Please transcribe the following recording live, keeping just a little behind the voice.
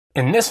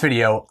In this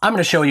video, I'm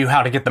going to show you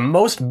how to get the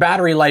most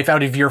battery life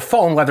out of your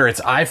phone, whether it's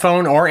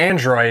iPhone or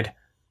Android,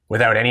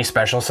 without any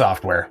special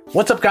software.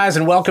 What's up guys,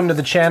 and welcome to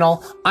the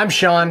channel. I'm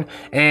Sean,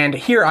 and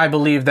here I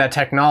believe that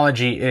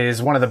technology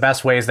is one of the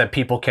best ways that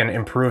people can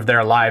improve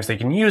their lives. They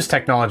can use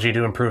technology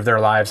to improve their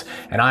lives,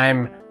 and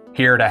I'm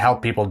here to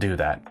help people do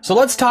that. So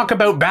let's talk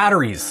about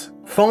batteries.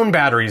 Phone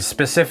batteries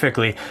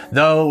specifically,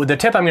 though the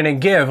tip I'm going to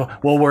give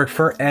will work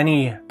for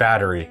any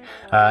battery,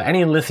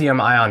 any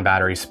lithium ion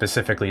battery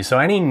specifically, so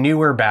any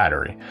newer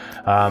battery,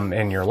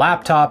 in your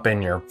laptop,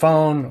 in your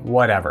phone,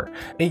 whatever.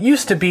 It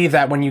used to be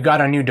that when you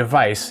got a new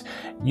device,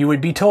 you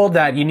would be told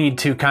that you need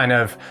to kind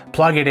of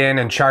plug it in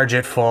and charge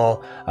it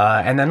full,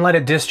 and then let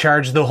it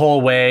discharge the whole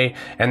way,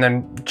 and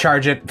then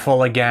charge it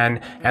full again.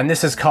 And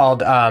this is called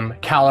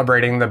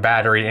calibrating the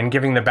battery and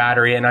giving the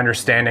battery an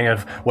understanding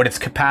of what its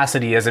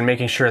capacity is and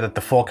making sure that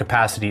the full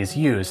capacity is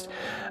used.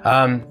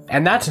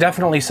 And that's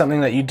definitely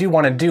something that you do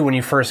want to do when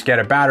you first get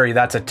a battery.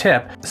 That's a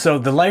tip. So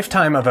the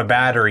lifetime of a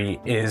battery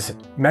is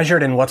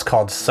measured in what's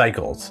called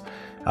cycles.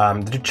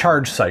 The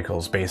charge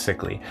cycles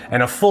basically.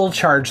 And a full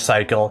charge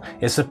cycle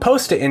is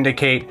supposed to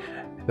indicate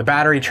the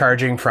battery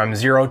charging from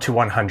 0 to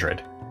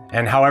 100.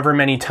 And however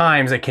many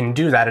times it can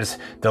do that is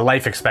the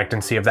life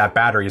expectancy of that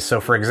battery. So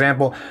for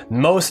example,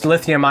 most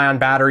lithium ion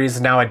batteries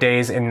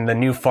nowadays in the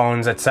new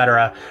phones,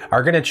 etc.,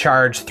 are going to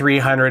charge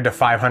 300 to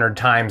 500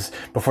 times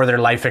before their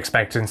life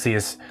expectancy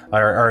is,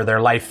 or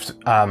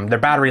their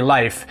battery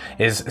life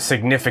is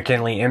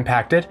significantly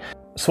impacted.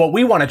 So what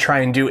we want to try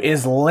and do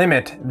is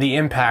limit the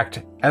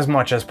impact as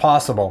much as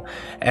possible.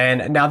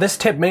 And now this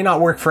tip may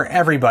not work for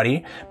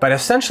everybody, but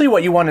essentially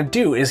what you want to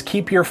do is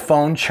keep your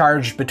phone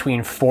charged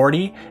between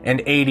 40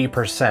 and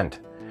 80%.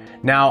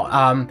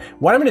 Now,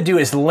 what I'm going to do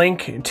is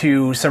link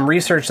to some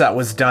research that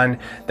was done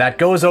that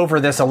goes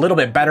over this a little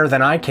bit better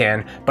than I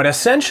can, but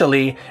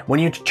essentially when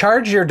you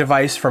charge your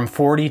device from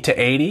 40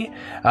 to 80,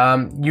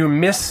 you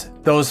miss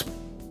those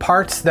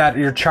parts that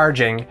you're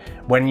charging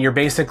when you're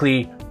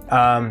basically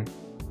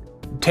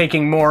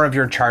taking more of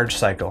your charge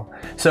cycle.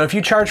 So if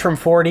you charge from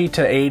 40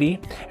 to 80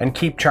 and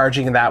keep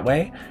charging that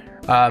way,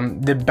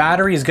 the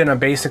battery is going to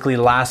basically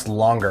last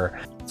longer.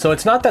 So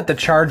it's not that the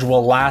charge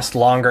will last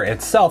longer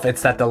itself,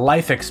 it's that the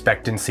life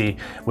expectancy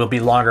will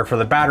be longer for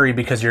the battery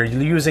because you're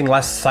using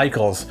less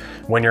cycles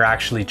when you're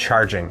actually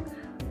charging.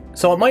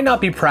 So it might not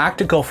be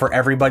practical for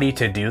everybody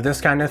to do this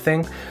kind of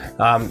thing.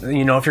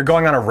 You know, if you're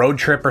going on a road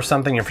trip or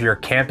something, if you're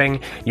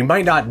camping, you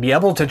might not be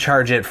able to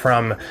charge it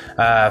from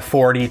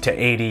 40 to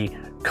 80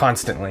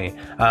 constantly.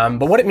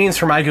 But what it means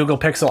for my Google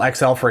Pixel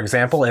XL, for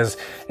example, is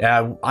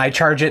I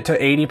charge it to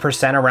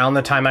 80% around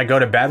the time I go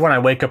to bed. When I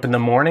wake up in the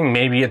morning,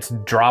 maybe it's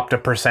dropped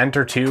 1%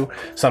 or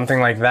 2%, something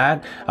like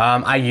that.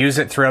 I use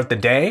it throughout the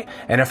day,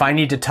 and if I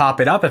need to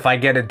top it up, if I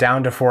get it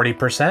down to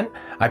 40%,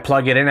 I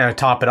plug it in and I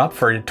top it up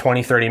for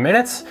 20-30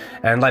 minutes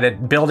and let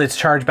it build its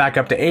charge back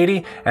up to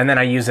 80, and then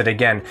I use it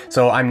again.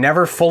 So I'm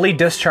never fully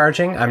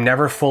discharging, I'm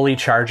never fully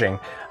charging.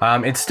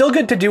 It's still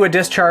good to do a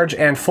discharge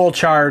and full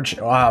charge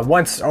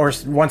once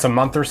a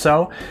month or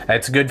so.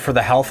 It's good for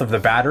the health of the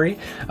battery.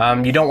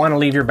 You don't want to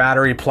leave your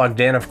battery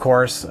plugged in, of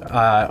course,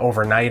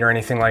 overnight or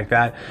anything like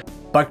that.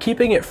 But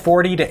keeping it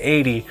 40 to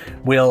 80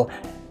 will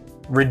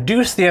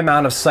reduce the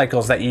amount of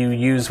cycles that you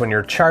use when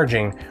you're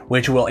charging,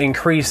 which will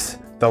increase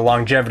the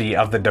longevity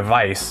of the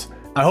device.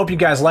 I hope you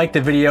guys liked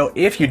the video.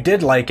 If you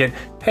did like it,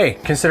 hey,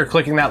 consider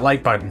clicking that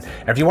like button.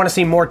 If you want to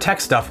see more tech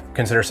stuff,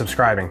 consider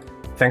subscribing.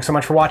 Thanks so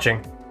much for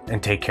watching,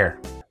 and take care.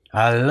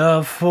 I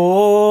love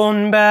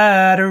phone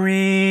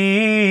batteries.